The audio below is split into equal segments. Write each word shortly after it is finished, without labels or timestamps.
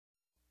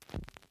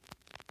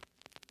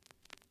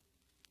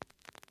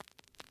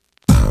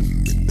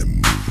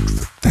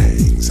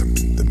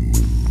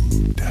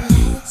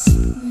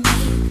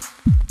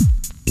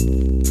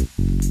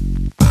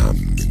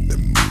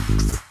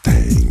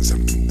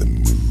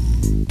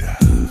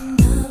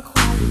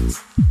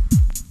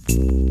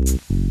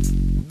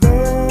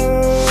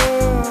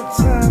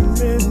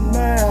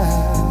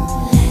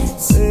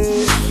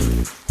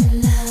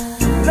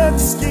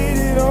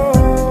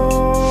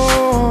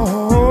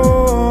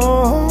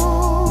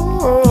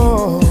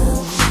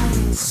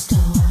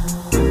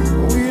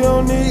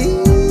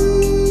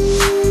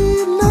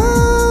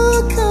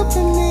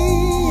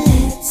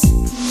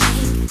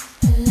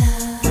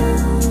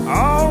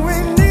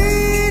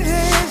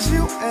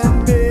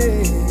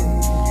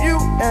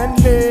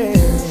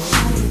quietly.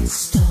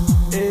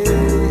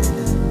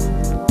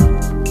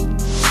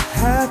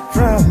 I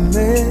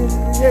promise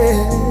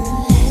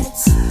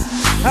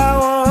I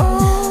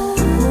won't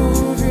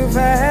move you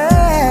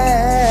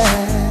fast.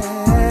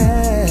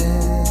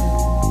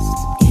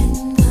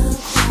 In the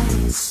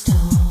quiet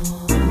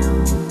storm.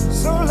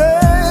 So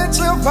let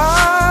your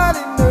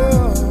body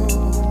know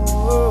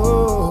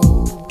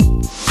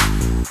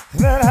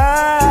that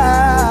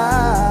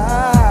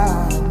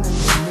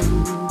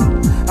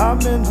I'm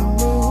in the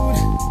mood.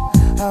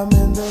 I'm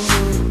in the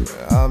mood.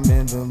 I'm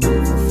in the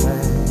mood for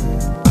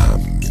things.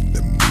 I'm in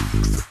the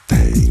mood for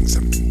things.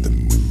 I'm in the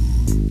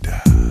mood.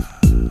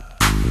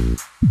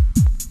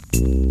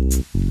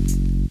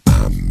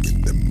 I'm in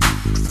the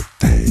mood for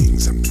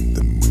things. I'm in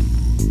the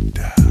mood.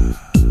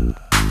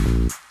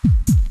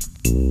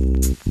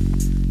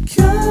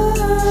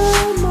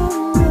 Come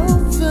on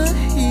over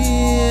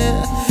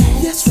here.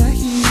 Yes, right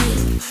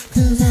here.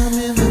 'Cause I'm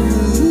in the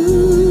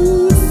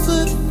mood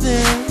for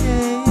things.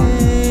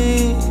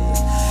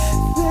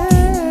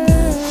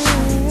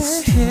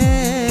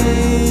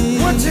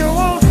 What you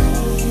want,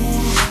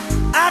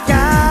 I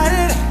got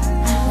it.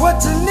 What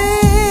you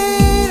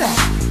need,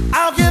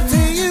 I'll give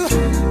to you,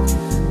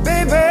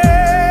 baby.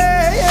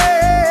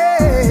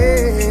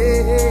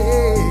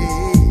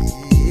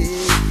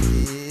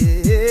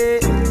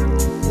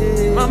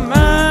 My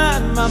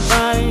mind, my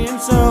body and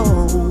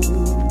soul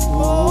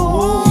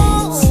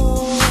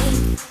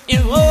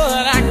is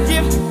what I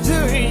give to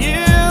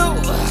you.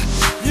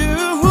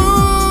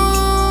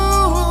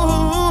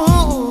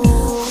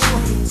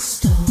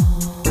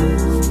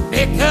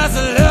 Because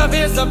love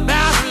is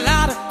about a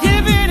lot of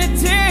giving and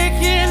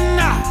taking.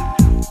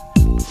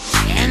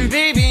 And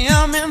baby,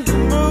 I'm in the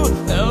mood.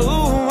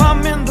 Oh,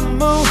 I'm in the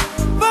mood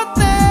for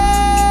things.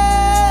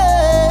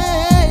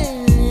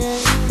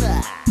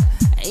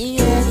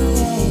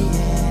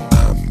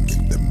 I'm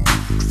in the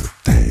mood for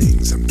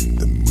things. I'm in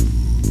the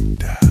mood.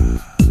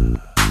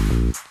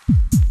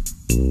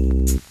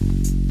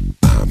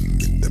 I'm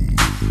in the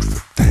mood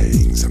for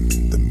things. I'm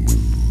in the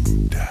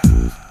mood.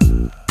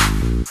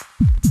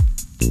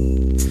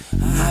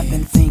 I've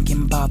been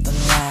thinking about the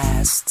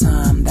last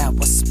time that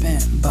was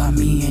spent by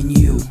me and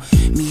you.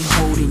 Me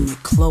holding you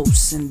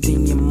close and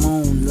then you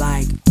moan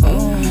like,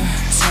 oh.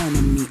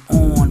 Turning me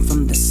on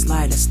from the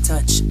slightest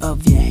touch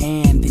of your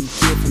hand and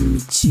giving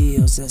me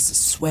chills as the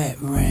sweat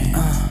ran.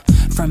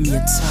 From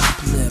your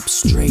top lip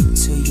straight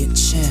to your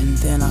chin.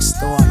 Then I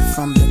start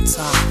from the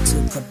top to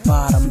the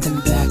bottom, then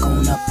back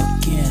on up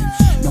again.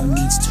 No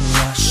needs to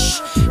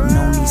rush,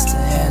 no needs to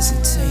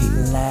hesitate.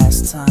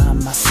 Last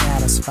time I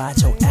satisfied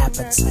your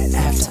appetite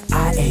after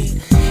I ate.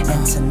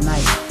 And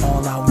tonight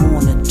all I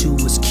wanna do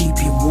is keep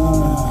you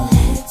warm.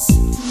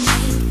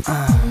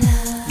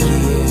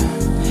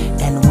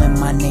 Yeah, and when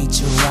my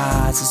nature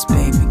rises,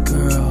 baby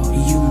girl,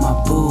 you my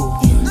boo.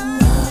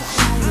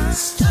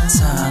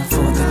 Time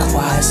for the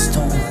quiet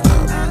storm.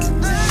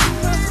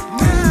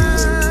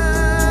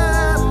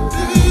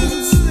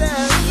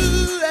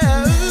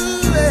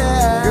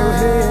 Go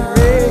ahead,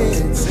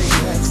 Red, sing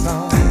that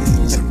song.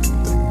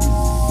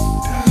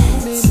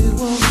 Maybe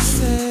what we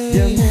say.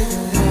 You make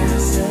it what you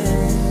say.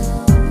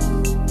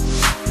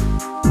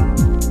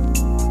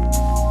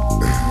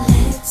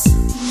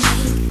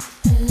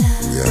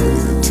 We haven't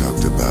even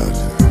talked about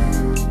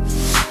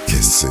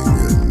kissing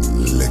and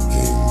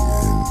licking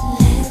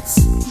and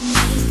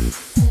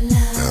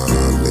how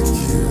I'll lick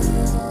you.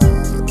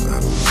 I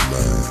don't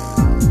mind.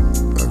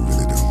 I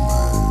really don't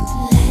mind.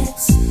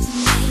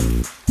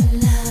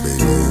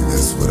 Baby,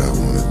 that's what I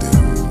wanna do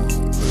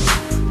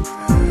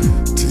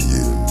to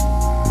you.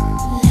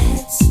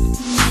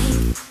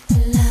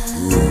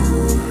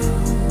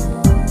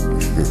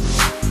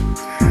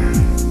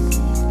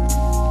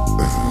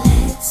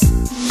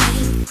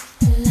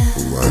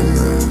 Why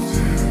not?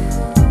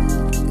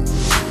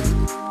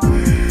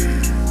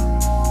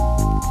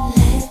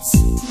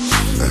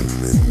 I'm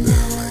in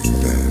there like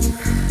that,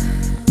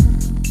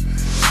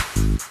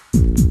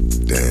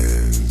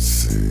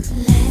 dancing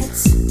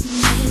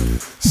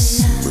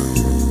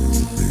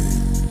smoothly,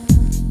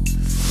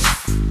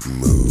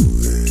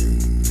 moving.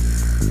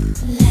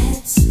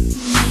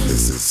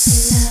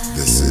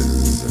 This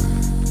is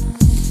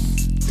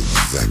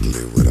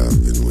exactly what I've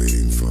been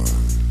waiting for.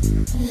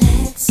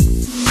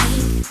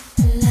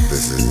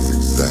 This is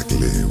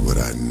exactly what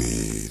I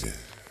need.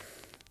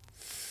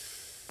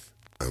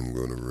 I'm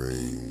gonna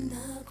ring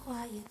The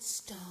quiet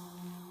storm.